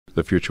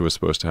the future was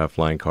supposed to have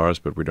flying cars,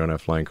 but we don't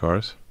have flying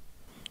cars.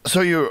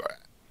 So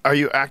are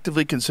you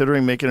actively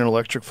considering making an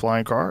electric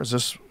flying car? Is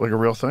this like a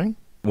real thing?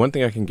 One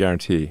thing I can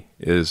guarantee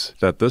is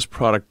that this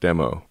product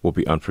demo will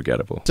be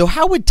unforgettable. So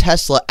how would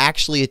Tesla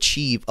actually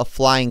achieve a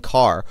flying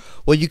car?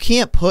 Well, you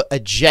can't put a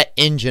jet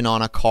engine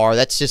on a car.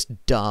 That's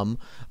just dumb.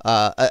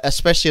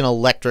 Especially an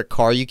electric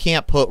car. You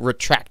can't put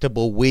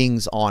retractable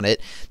wings on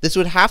it. This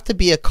would have to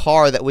be a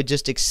car that would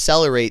just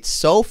accelerate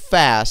so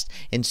fast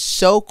and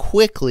so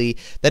quickly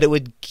that it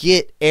would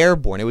get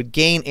airborne. It would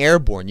gain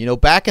airborne. You know,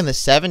 back in the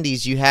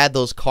 70s, you had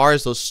those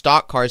cars, those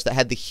stock cars that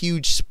had the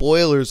huge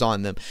spoilers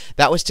on them.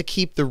 That was to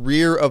keep the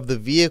rear of the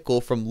vehicle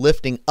from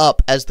lifting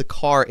up as the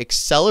car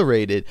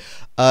accelerated.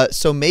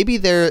 So maybe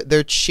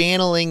they're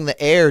channeling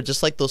the air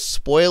just like those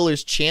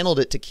spoilers channeled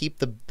it to keep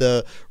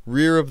the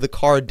rear of the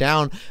car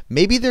down.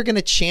 Maybe they're going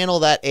to channel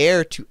that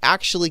air to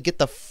actually get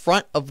the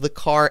front of the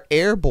car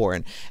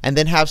airborne, and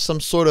then have some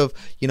sort of,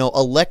 you know,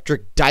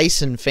 electric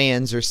Dyson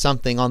fans or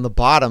something on the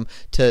bottom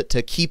to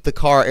keep the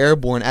car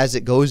airborne as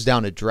it goes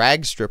down a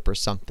drag strip or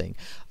something.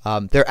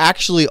 There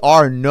actually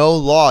are no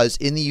laws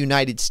in the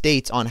United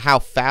States on how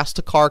fast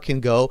a car can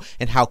go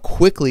and how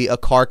quickly a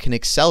car can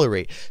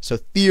accelerate. So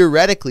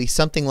theoretically,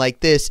 something like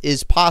this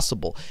is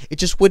possible. It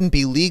just wouldn't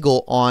be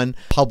legal on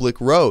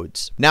public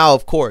roads. Now,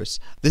 of course,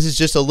 this is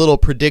just a little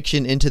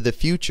prediction into the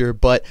future,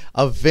 but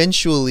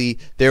eventually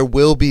there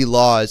will be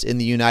laws in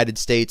the United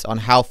States on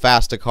how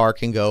fast a car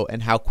can go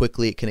and how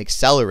quickly it can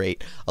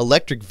accelerate.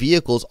 Electric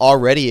vehicles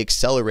already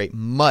accelerate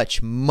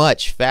much,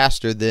 much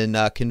faster than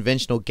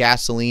conventional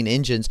gasoline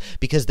engines,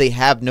 because they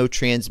have no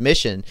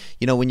transmission.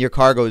 You know, when your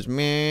car goes,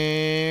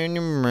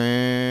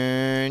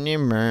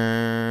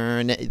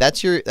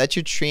 that's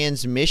your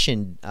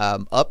transmission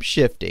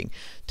upshifting.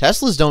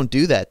 Teslas don't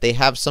do that. They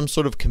have some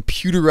sort of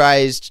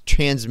computerized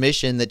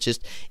transmission that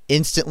just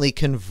instantly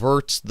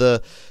converts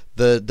the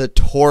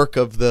torque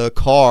of the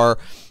car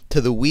to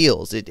the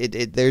wheels.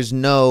 There's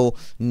no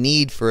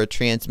need for a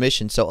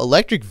transmission. So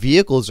electric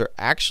vehicles are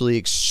actually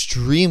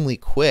extremely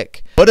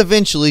quick. But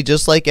eventually,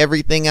 just like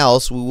everything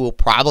else, we will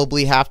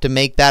probably have to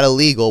make that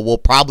illegal. We'll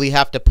probably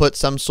have to put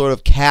some sort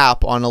of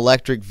cap on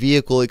electric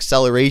vehicle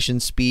acceleration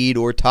speed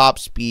or top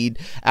speed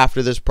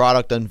after this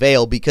product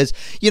unveil, because,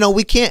 you know,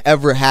 we can't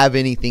ever have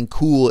anything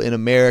cool in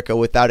America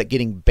without it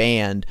getting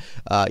banned.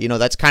 You know,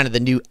 that's kind of the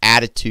new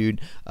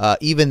attitude.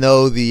 Even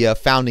though the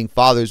founding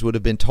fathers would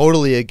have been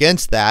totally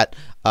against that,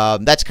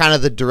 that's kind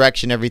of the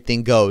direction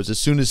everything goes. As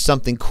soon as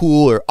something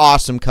cool or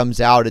awesome comes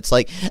out, it's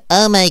like,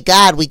 oh my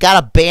God, we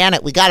gotta ban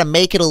it. We gotta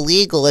make it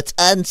illegal. It's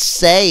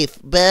unsafe.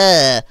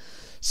 Bleh.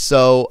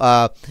 So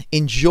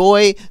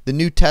enjoy the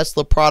new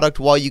Tesla product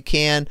while you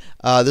can.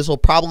 This will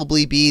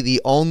probably be the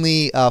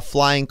only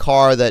flying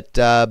car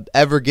that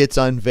ever gets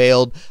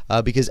unveiled,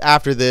 because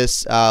after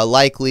this,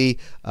 likely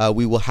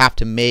we will have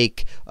to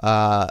make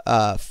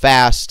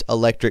fast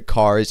electric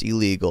cars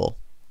illegal.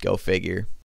 Go figure.